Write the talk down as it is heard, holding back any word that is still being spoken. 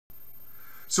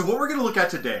So what we're going to look at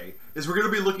today is we're going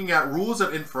to be looking at rules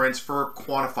of inference for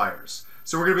quantifiers.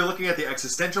 So we're going to be looking at the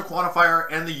existential quantifier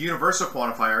and the universal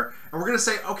quantifier, and we're going to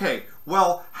say, okay,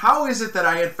 well, how is it that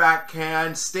I in fact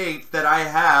can state that I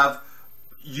have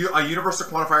a universal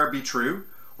quantifier be true?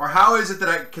 Or how is it that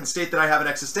I can state that I have an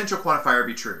existential quantifier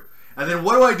be true? And then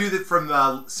what do I do that from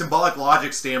the symbolic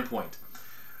logic standpoint?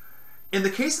 In the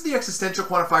case of the existential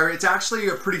quantifier, it's actually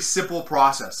a pretty simple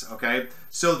process, okay?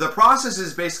 So the process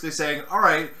is basically saying, all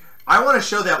right, I want to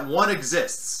show that one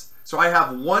exists. So I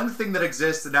have one thing that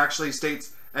exists and actually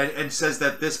states and says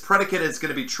that this predicate is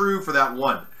going to be true for that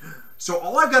one. So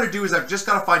all I've got to do is I've just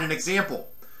got to find an example.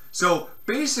 So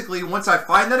basically, once I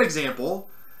find that example,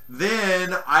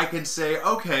 then I can say,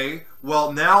 okay,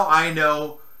 well, now I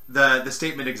know the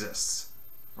statement exists,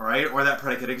 all right, or that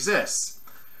predicate exists.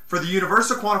 For the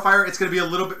universal quantifier, it's going to be a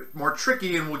little bit more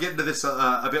tricky, and we'll get into this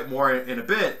a bit more in a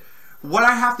bit. What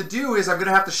I have to do is I'm going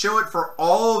to have to show it for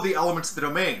all the elements of the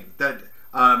domain, that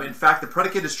in fact the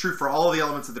predicate is true for all the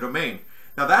elements of the domain.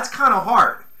 Now that's kind of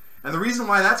hard, and the reason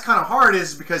why that's kind of hard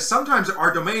is because sometimes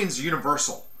our domain's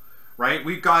universal, right?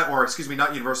 We've got, or excuse me,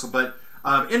 not universal, but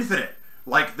infinite,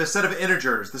 like the set of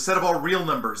integers, the set of all real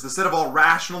numbers, the set of all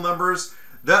rational numbers.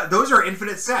 Those are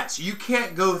infinite sets. You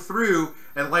can't go through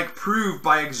and like prove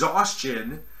by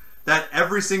exhaustion that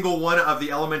every single one of the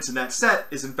elements in that set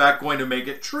is in fact going to make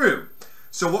it true.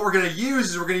 So what we're going to use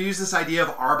is we're going to use this idea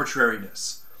of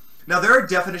arbitrariness. Now there are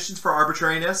definitions for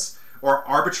arbitrariness or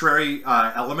arbitrary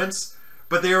elements,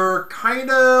 but they're kind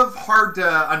of hard to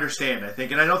understand, I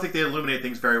think, and I don't think they illuminate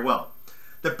things very well.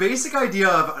 The basic idea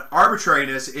of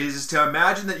arbitrariness is to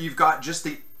imagine that you've got just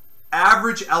the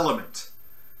average element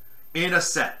in a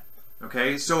set.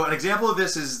 Okay, so an example of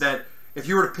this is that if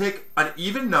you were to pick an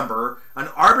even number, an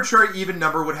arbitrary even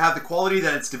number would have the quality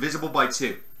that it's divisible by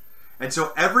 2. And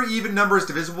so every even number is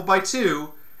divisible by 2,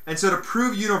 and so to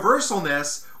prove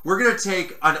universalness, we're going to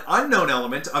take an unknown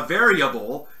element, a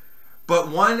variable, but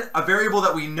a variable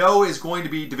that we know is going to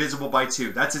be divisible by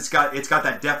 2. It's got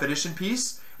that definition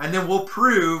piece, and then we'll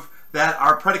prove that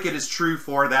our predicate is true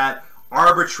for that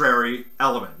arbitrary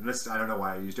element. And this, I don't know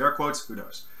why I used air quotes, who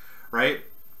knows, right?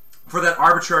 For that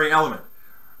arbitrary element,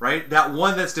 right? That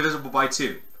one that's divisible by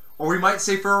 2. Or we might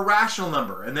say for a rational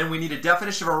number, and then we need a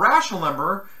definition of a rational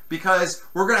number because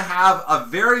we're going to have a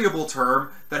variable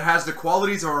term that has the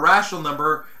qualities of a rational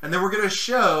number, and then we're going to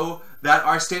show that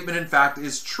our statement in fact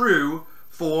is true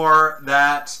for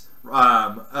that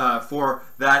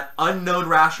unknown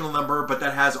rational number, but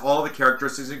that has all the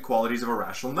characteristics and qualities of a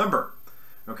rational number.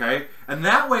 Okay, and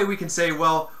that way we can say,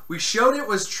 well, we showed it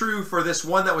was true for this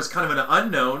one that was kind of an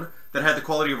unknown that had the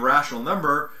quality of a rational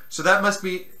number, so that must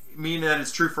mean that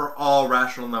it's true for all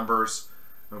rational numbers.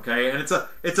 Okay, and it's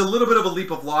a little bit of a leap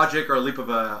of logic, or a leap of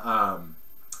a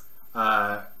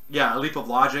leap of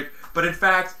logic, but in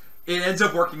fact it ends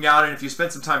up working out, and if you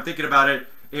spend some time thinking about it,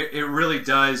 it really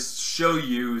does show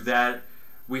you that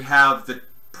we have the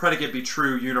predicate be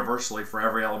true universally for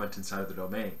every element inside of the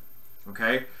domain.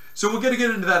 Okay, so we're going to get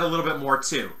into that a little bit more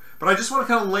too, but I just want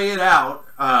to kind of lay it out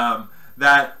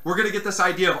that we're going to get this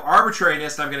idea of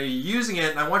arbitrariness, and I'm going to be using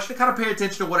it, and I want you to kind of pay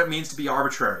attention to what it means to be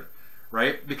arbitrary,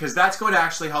 right? Because that's going to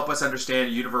actually help us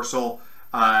understand universal,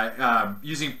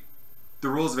 using the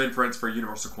rules of inference for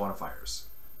universal quantifiers.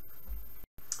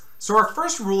 So our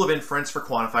first rule of inference for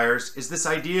quantifiers is this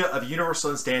idea of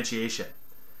universal instantiation.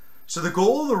 So the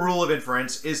goal of the rule of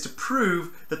inference is to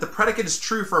prove that the predicate is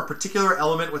true for a particular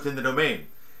element within the domain.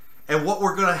 And what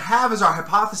we're going to have as our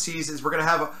hypotheses is we're going to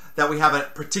have that we have a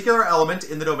particular element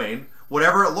in the domain,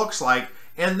 whatever it looks like,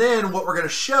 and then what we're going to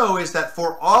show is that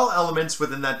for all elements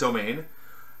within that domain,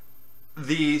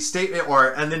 the statement,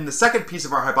 and then the second piece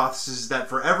of our hypothesis is that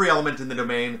for every element in the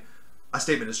domain, a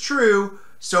statement is true,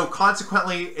 so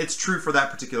consequently it's true for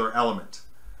that particular element.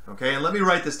 Okay, and let me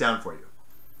write this down for you.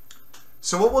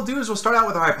 So what we'll do is we'll start out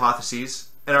with our hypotheses,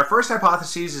 and our first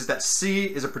hypothesis is that C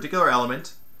is a particular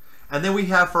element, and then we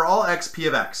have for all x, P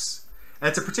of x, and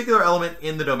it's a particular element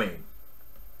in the domain.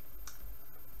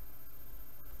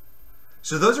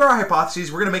 So those are our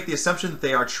hypotheses. We're going to make the assumption that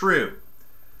they are true.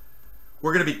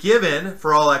 We're going to be given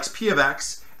for all x, P of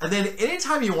x, and then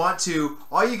anytime you want to,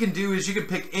 all you can do is you can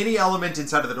pick any element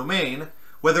inside of the domain,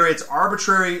 whether it's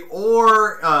arbitrary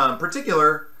or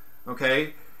particular,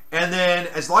 okay? And then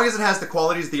as long as it has the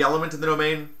qualities of the element in the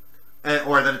domain,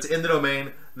 or that it's in the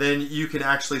domain, then you can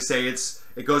actually say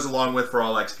it goes along with for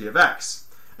all x, P of x.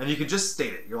 And you can just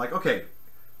state it. You're like, okay,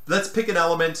 let's pick an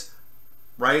element,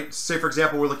 right? Say, for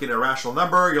example, we're looking at a rational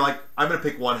number. You're like, I'm going to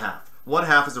pick 1/2.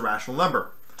 1/2 is a rational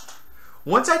number.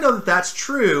 Once I know that that's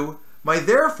true, my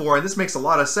therefore, and this makes a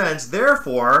lot of sense,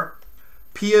 therefore,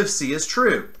 P of C is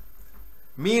true.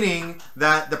 meaning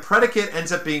that the predicate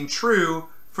ends up being true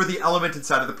for the element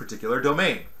inside of the particular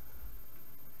domain.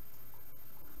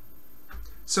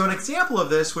 So an example of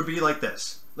this would be like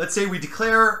this. Let's say we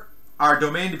declare our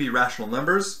domain to be rational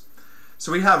numbers.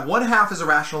 So we have 1/2 as a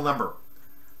rational number.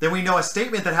 Then we know a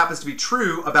statement that happens to be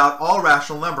true about all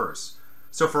rational numbers.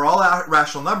 So for all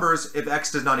rational numbers, if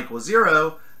x does not equal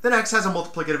 0, then x has a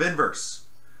multiplicative inverse.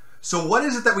 So what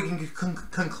is it that we can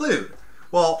conclude?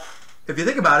 Well, if you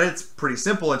think about it, it's pretty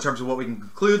simple in terms of what we can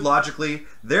conclude logically.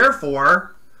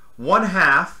 Therefore,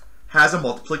 1/2 has a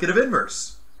multiplicative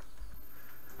inverse,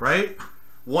 right?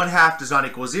 1/2 does not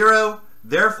equal 0,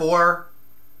 therefore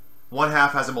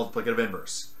 1/2 has a multiplicative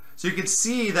inverse. So you can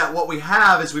see that what we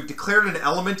have is we've declared an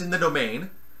element in the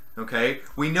domain, okay?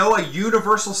 We know a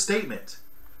universal statement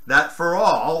that for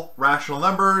all rational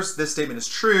numbers, this statement is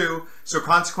true, so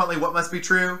consequently what must be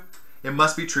true? It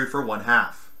must be true for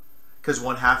 1/2, because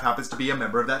 1/2 happens to be a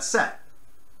member of that set.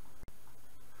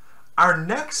 Our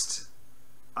next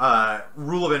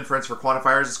rule of inference for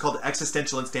quantifiers is called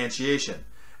existential instantiation.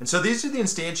 And so these are the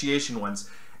instantiation ones.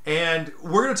 And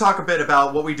we're going to talk a bit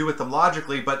about what we do with them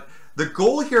logically, but the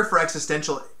goal here for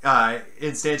existential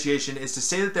instantiation is to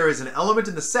say that there is an element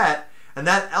in the set, and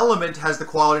that element has the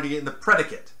quality in the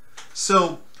predicate.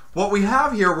 So what we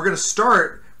have here, we're going to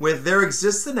start with there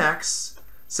exists an x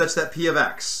such that p of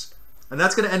x. And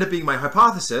that's going to end up being my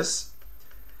hypothesis.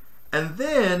 And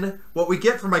then what we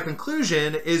get from my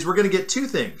conclusion is we're going to get two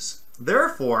things.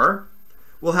 Therefore,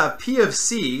 we'll have p of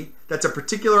c, that's a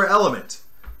particular element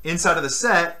inside of the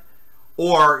set,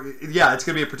 or yeah, it's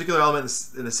going to be a particular element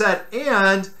in the set,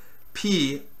 and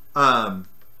p and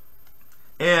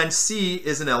c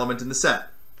is an element in the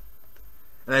set.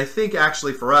 And I think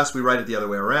actually for us we write it the other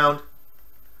way around,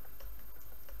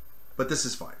 but this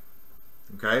is fine.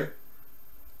 Okay?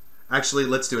 Actually,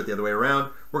 let's do it the other way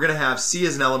around. We're going to have c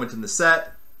as an element in the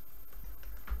set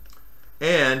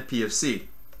and p of c.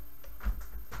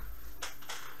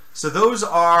 So those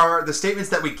are the statements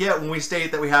that we get when we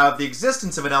state that we have the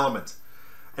existence of an element.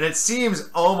 And it seems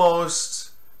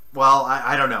almost, well,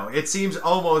 I don't know. It seems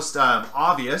almost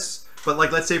obvious. But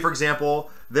like, let's say, for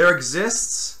example, there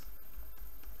exists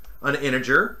an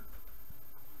integer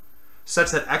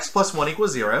such that x plus 1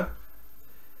 equals 0.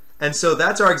 And so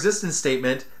that's our existence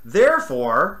statement.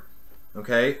 Therefore,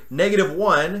 okay,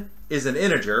 -1 is an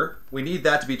integer. We need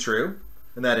that to be true.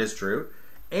 And that is true.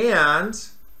 And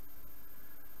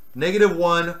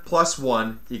 -1 plus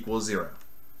 1 equals 0.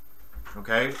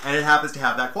 Okay, and it happens to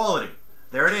have that quality.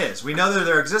 There it is. We know that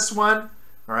there exists one,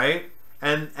 all right,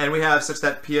 and we have such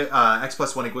that x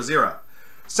plus 1 equals 0.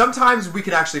 Sometimes we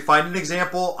could actually find an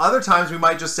example. Other times we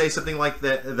might just say something like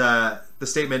the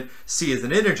statement c is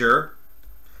an integer,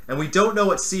 and we don't know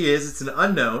what c is. It's an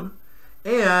unknown,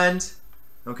 and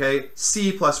okay,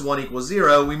 c plus 1 equals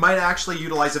 0. We might actually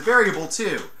utilize a variable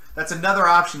too. That's another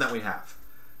option that we have.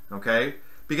 Okay.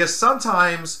 Because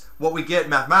sometimes what we get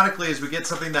mathematically is we get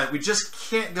something that we just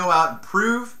can't go out and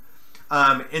prove.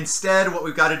 Instead, what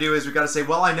we've got to do is we've got to say,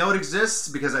 well, I know it exists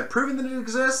because I've proven that it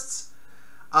exists,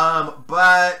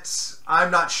 but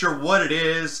I'm not sure what it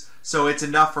is, so it's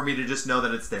enough for me to just know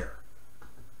that it's there.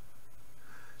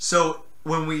 So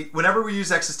whenever we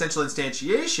use existential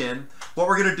instantiation, what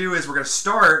we're going to do is we're going to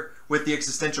start with the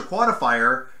existential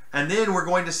quantifier, and then we're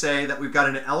going to say that we've got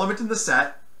an element in the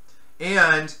set,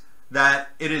 and that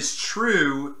it is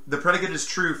true, the predicate is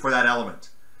true for that element.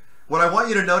 What I want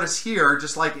you to notice here,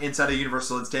 just like inside a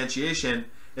universal instantiation,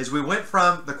 is we went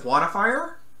from the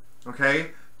quantifier,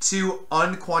 okay, to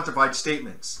unquantified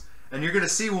statements. And you're going to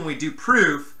see when we do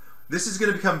proof, this is going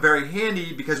to become very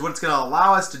handy because what it's going to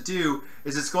allow us to do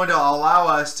is it's going to allow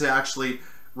us to actually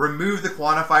remove the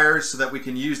quantifiers so that we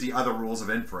can use the other rules of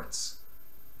inference.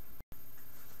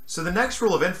 So the next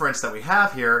rule of inference that we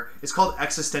have here is called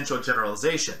existential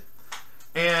generalization.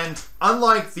 And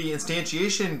unlike the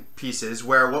instantiation pieces,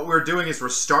 where what we're doing is we're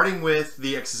starting with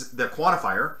the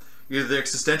quantifier, either the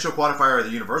existential quantifier or the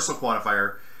universal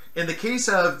quantifier, in the case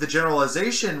of the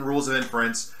generalization rules of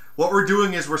inference, what we're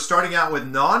doing is we're starting out with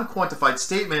non-quantified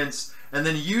statements and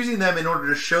then using them in order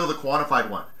to show the quantified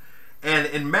one. And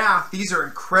in math, these are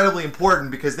incredibly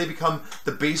important because they become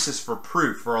the basis for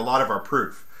proof, for a lot of our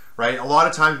proof, right? A lot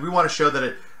of times we want to show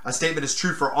that a statement is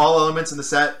true for all elements in the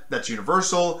set, that's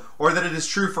universal, or that it is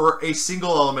true for a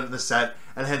single element in the set,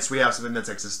 and hence we have something that's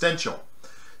existential.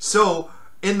 So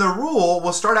in the rule,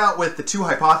 we'll start out with the two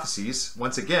hypotheses,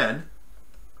 once again,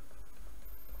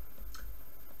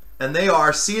 and they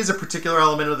are C is a particular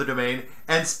element of the domain,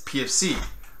 and P of C,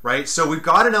 right? So we've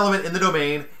got an element in the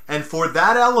domain, and for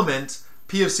that element,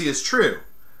 P of C is true.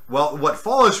 Well, what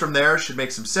follows from there should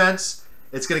make some sense.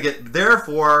 It's going to get,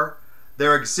 therefore,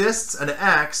 there exists an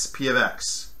x, p of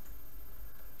x.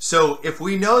 So if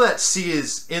we know that C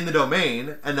is in the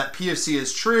domain and that P of C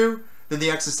is true, then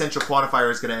the existential quantifier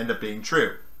is going to end up being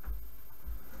true.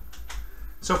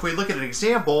 So if we look at an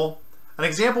example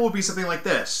would be something like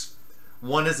this.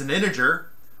 1 is an integer,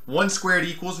 1 squared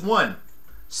equals 1.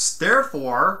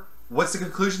 Therefore, what's the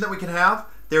conclusion that we can have?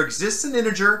 There exists an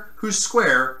integer whose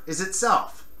square is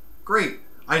itself. Great.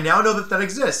 I now know that that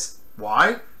exists.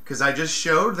 Why? Because I just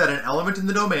showed that an element in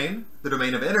the domain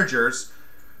of integers,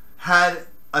 had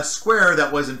a square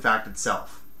that was in fact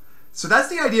itself. So that's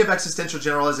the idea of existential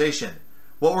generalization.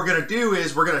 What we're going to do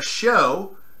is we're going to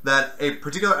show that a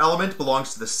particular element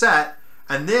belongs to the set,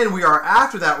 and then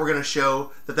after that we're going to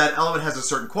show that that element has a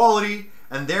certain quality,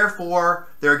 and therefore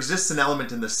there exists an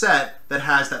element in the set that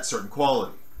has that certain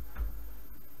quality.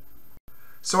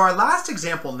 So our last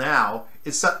example now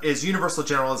is universal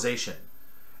generalization.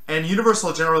 And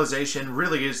universal generalization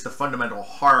really is the fundamental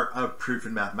heart of proof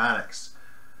in mathematics.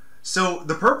 So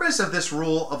the purpose of this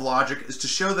rule of logic is to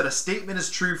show that a statement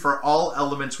is true for all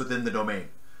elements within the domain.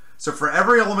 So for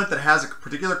every element that has a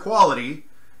particular quality,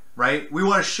 right, we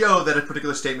want to show that a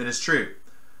particular statement is true.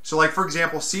 So like for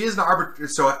example, C is an arbitrary,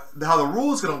 so how the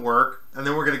rule is going to work, and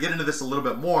then we're going to get into this a little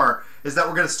bit more, is that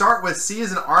we're going to start with C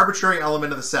is an arbitrary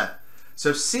element of the set.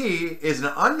 So C is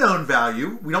an unknown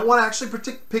value. We don't want to actually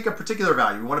pick a particular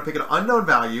value. We want to pick an unknown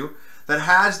value that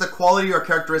has the quality or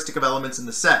characteristic of elements in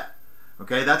the set.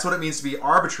 Okay, that's what it means to be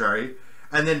arbitrary.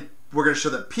 And then we're going to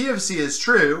show that P of C is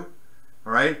true,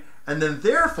 all right? And then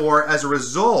therefore, as a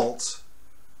result,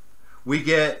 we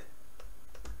get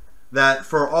that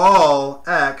for all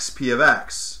x, P of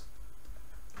x.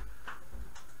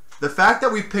 The fact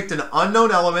that we picked an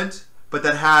unknown element, but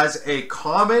that has a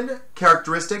common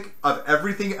characteristic of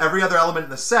every other element in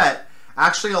the set,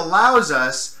 actually allows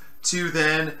us to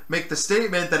then make the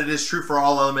statement that it is true for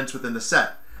all elements within the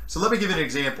set. So let me give you an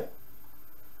example.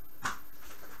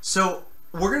 So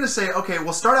we're going to say, okay,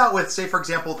 we'll start out with, say for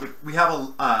example, we have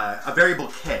a variable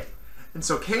k. And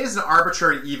so k is an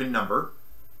arbitrary even number.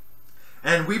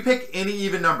 And we pick any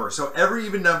even number. So every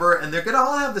even number, and they're going to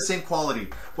all have the same quality.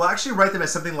 We'll actually write them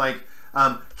as something like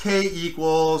k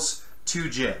equals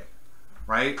 2j,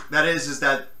 right? That is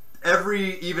that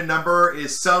every even number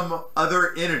is some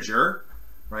other integer,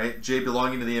 right? J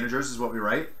belonging to the integers is what we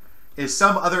write, is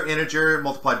some other integer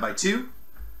multiplied by 2.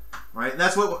 Right, and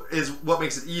that's what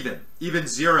makes it even. Even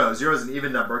 0. 0 is an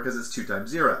even number because it's 2 times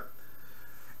 0.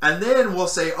 And then we'll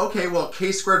say, okay, well,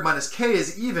 k squared minus k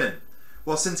is even.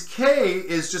 Well, since k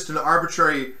is just an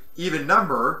arbitrary even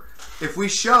number, if we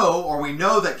show or we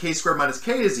know that k squared minus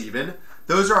k is even,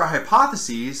 those are our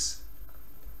hypotheses.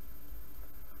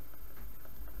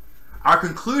 Our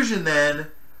conclusion then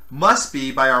must be,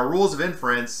 by our rules of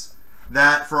inference,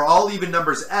 that for all even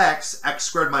numbers x, x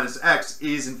squared minus x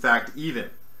is in fact even.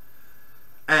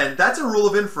 And that's a rule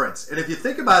of inference. And if you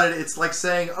think about it, it's like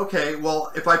saying, okay,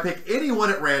 well, if I pick any one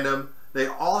at random, they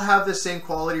all have the same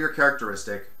quality or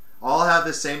characteristic, all have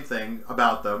the same thing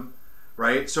about them,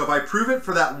 right? So if I prove it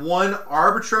for that one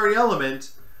arbitrary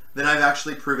element, then I've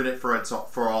actually proven it for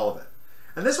all of it.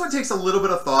 And this one takes a little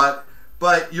bit of thought,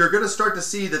 but you're going to start to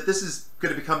see that this is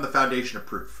going to become the foundation of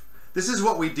proof. This is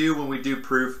what we do when we do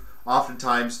proof.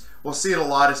 Oftentimes, we'll see it a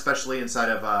lot, especially inside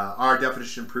of our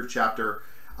definition proof chapter.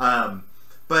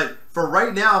 But for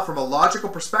right now, from a logical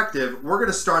perspective, we're going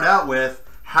to start out with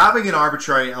having an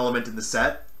arbitrary element in the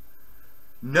set,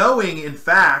 knowing in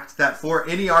fact that for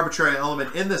any arbitrary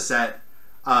element in the set,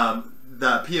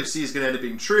 the P of C is going to end up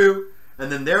being true, and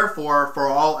then therefore for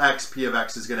all x, P of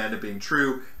x is going to end up being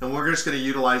true, and we're just going to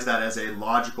utilize that as a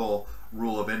logical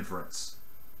rule of inference.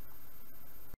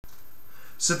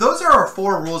 So those are our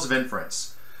 4 rules of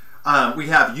inference. We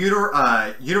have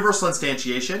universal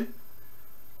instantiation,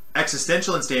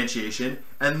 existential instantiation,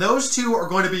 and those two are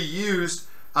going to be used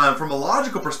from a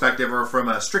logical perspective or from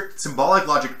a strict symbolic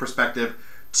logic perspective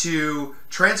to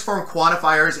transform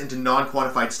quantifiers into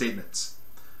non-quantified statements.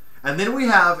 And then we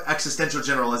have existential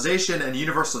generalization and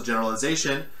universal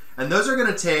generalization, and those are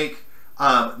going to take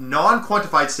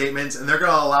non-quantified statements and they're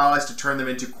going to allow us to turn them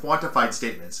into quantified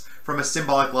statements from a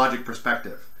symbolic logic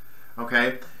perspective.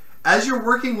 Okay? As you're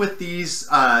working with these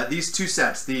two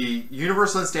sets, the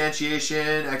universal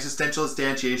instantiation, existential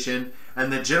instantiation,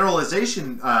 and the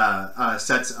generalization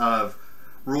sets of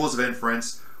rules of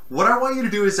inference, what I want you to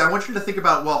do is I want you to think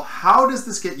about, well, how does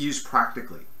this get used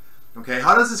practically? Okay,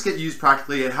 how does this get used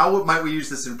practically, and how might we use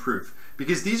this in proof?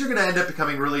 Because these are going to end up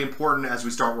becoming really important as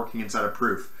we start working inside of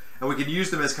proof, and we can use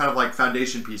them as kind of like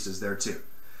foundation pieces there too.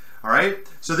 All right,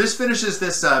 so this finishes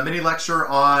this mini lecture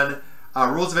on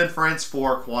rules of inference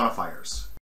for quantifiers.